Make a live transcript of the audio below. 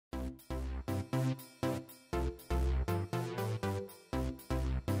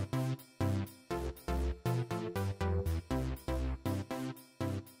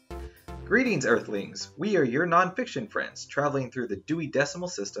Greetings, Earthlings! We are your nonfiction friends, traveling through the Dewey Decimal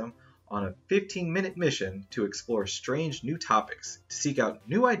System on a 15-minute mission to explore strange new topics, to seek out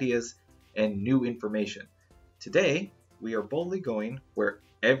new ideas and new information. Today, we are boldly going where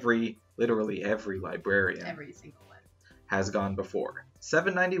literally every librarian every single one has gone before.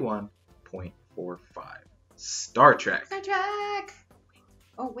 791.45. Star Trek. Star Trek!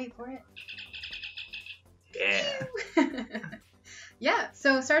 Oh, wait for it. Yeah. Yeah,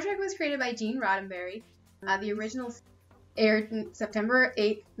 so Star Trek was created by Gene Roddenberry. The original aired September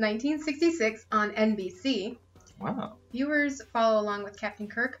 8, 1966 on NBC. Wow. Viewers follow along with Captain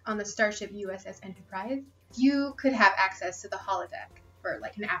Kirk on the starship USS Enterprise. You could have access to the holodeck for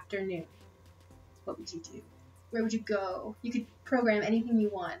like an afternoon. What would you do? Where would you go? You could program anything you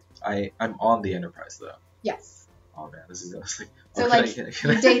want. I'm on the Enterprise, though. Yes. Oh, man, this is like... So,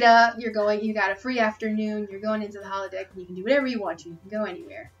 your data, you got a free afternoon, you're going into the holodeck, and you can do whatever you want to. You can go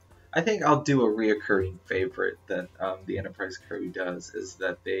anywhere. I think I'll do a reoccurring favorite that the Enterprise crew does, is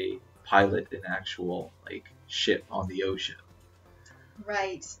that they pilot an actual, ship on the ocean.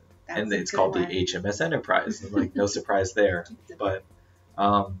 Right. And it's called the HMS Enterprise. And, no surprise there. But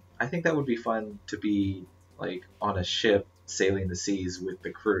I think that would be fun to be, on a ship sailing the seas with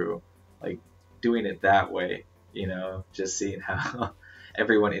the crew. Doing it that way. Just seeing how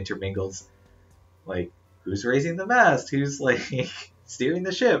everyone intermingles, who's raising the mast, who's steering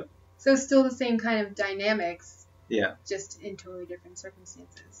the ship. So still the same kind of dynamics. Yeah. Just in totally different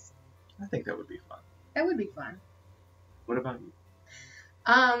circumstances. I think that would be fun. That would be fun. What about you?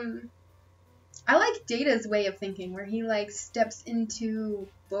 I like Data's way of thinking, where he steps into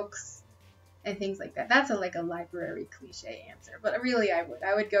books and things like that. That's a library cliche answer, but really I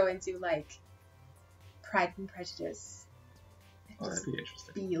would go into Pride and Prejudice. Oh, that'd be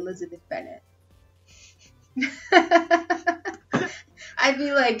interesting. Be Elizabeth Bennet. I'd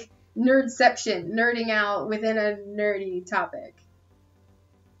be nerdception, nerding out within a nerdy topic.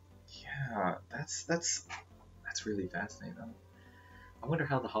 Yeah, that's really fascinating. I wonder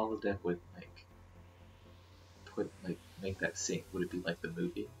how the holodeck would make that sync. Would it be like the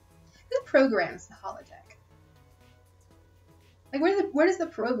movie? Who programs the holodeck? Where does the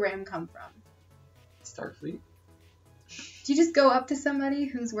program come from? Starfleet. Do you just go up to somebody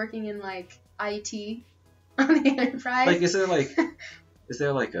who's working in IT on the Enterprise? Is there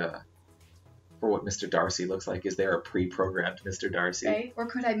a for what Mr. Darcy looks like? Is there a pre-programmed Mr. Darcy? Right? Or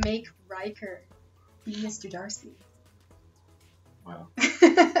could I make Riker be Mr. Darcy? Wow.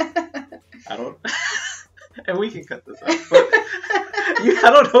 I don't. And we can cut this out. But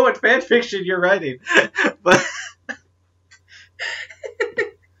I don't know what fan fiction you're writing, but.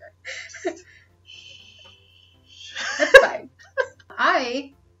 That's fine.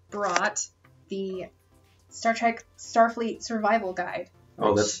 I brought the Star Trek Starfleet Survival Guide.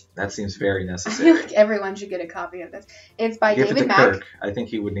 Oh, that seems very I necessary. feel like everyone should get a copy of this. It's by Give David it to Mack. Kirk. I think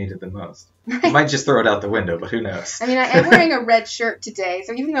he would need it the most. He might just throw it out the window, but who knows? I mean, I'm wearing a red shirt today,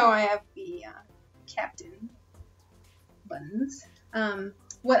 so even though I have the captain buttons,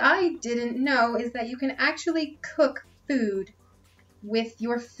 what I didn't know is that you can actually cook food with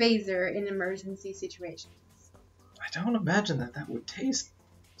your phaser in emergency situations. I don't imagine that would taste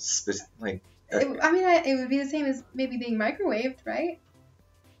like. It would be the same as maybe being microwaved, right?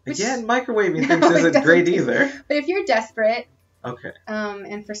 Again, microwaving things isn't great either. But if you're desperate, okay,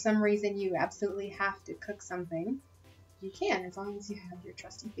 and for some reason you absolutely have to cook something, you can, as long as you have your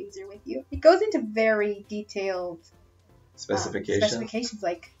trusty phaser with you. It goes into very detailed specifications,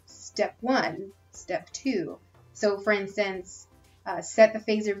 like step 1, step 2. So, for instance, set the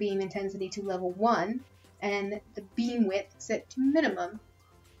phaser beam intensity to level 1, and the beam width set to minimum.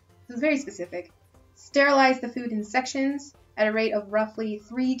 So it's very specific. Sterilize the food in sections at a rate of roughly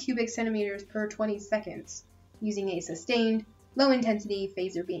 3 cubic centimeters per 20 seconds, using a sustained, low-intensity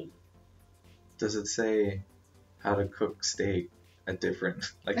phaser beam. Does it say how to cook steak at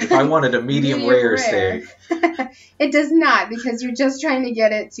different... if I wanted a medium rare steak... It does not, because you're just trying to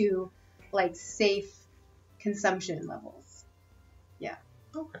get it to, safe consumption levels. Yeah.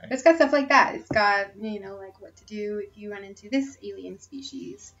 Okay. It's got stuff like that. It's got, what to do if you run into this alien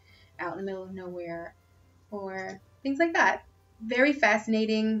species out in the middle of nowhere, or things like that. Very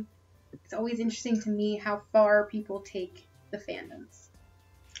fascinating. It's always interesting to me how far people take the fandoms.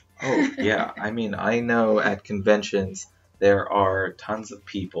 Oh, yeah. I mean, I know at conventions there are tons of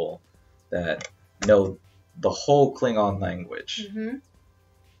people that know the whole Klingon language. Mm-hmm.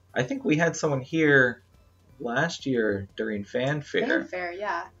 I think we had someone here last year during Fanfare. Fanfare,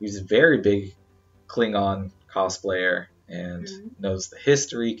 yeah. He's a very big Klingon cosplayer and knows the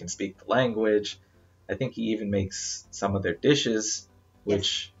history, can speak the language. I think he even makes some of their dishes,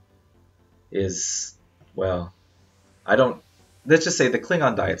 which is, well, I don't. Let's just say the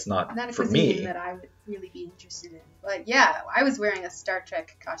Klingon diet's not Not a for cuisine me. that I would really be interested in. But yeah, I was wearing a Star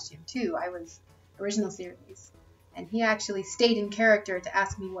Trek costume too. I was original series. And he actually stayed in character to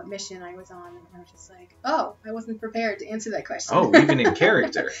ask me what mission I was on. And I was just like, oh, I wasn't prepared to answer that question. Oh, even in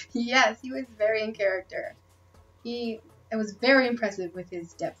character. Yes, he was very in character. It was very impressive with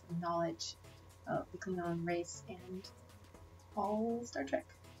his depth of knowledge of the Klingon race and all Star Trek.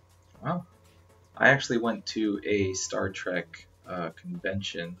 Wow. I actually went to a Star Trek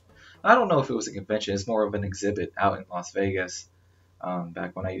convention. I don't know if it was a convention. It's more of an exhibit out in Las Vegas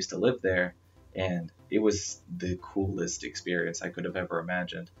back when I used to live there. And it was the coolest experience I could have ever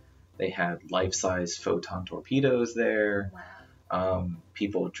imagined. They had life-size photon torpedoes there. Wow.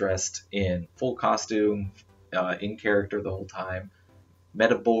 People dressed in full costume, in character the whole time.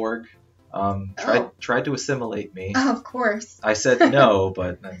 Met a Borg. Tried to assimilate me. Oh, of course. I said no,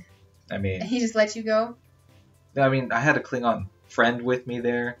 but I mean, He just let you go? I mean, I had a Klingon friend with me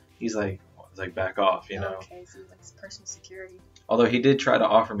there. He's like, back off, you know. Okay, so like his personal security. Although he did try to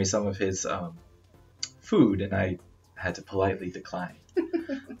offer me some of his food, and I had to politely decline.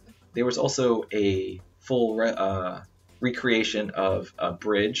 There was also a full recreation of a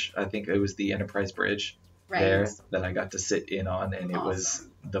bridge. I think it was the Enterprise bridge there that I got to sit in on, and it was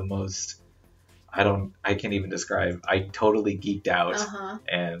the most. I can't even describe. I totally geeked out,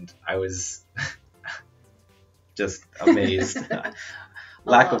 and I was just amazed.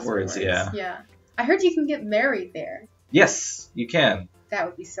 Lack of words, yeah. Yeah. I heard you can get married there. Yes, you can. That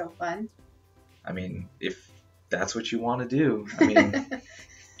would be so fun. I mean, if that's what you want to do, I mean,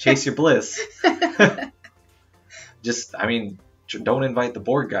 chase your bliss. Don't invite the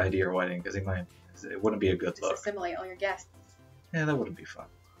Borg guy to your wedding because it wouldn't be a good look. Assimilate all your guests. Yeah, that wouldn't be fun.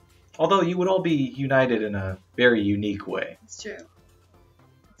 Although you would all be united in a very unique way. It's true.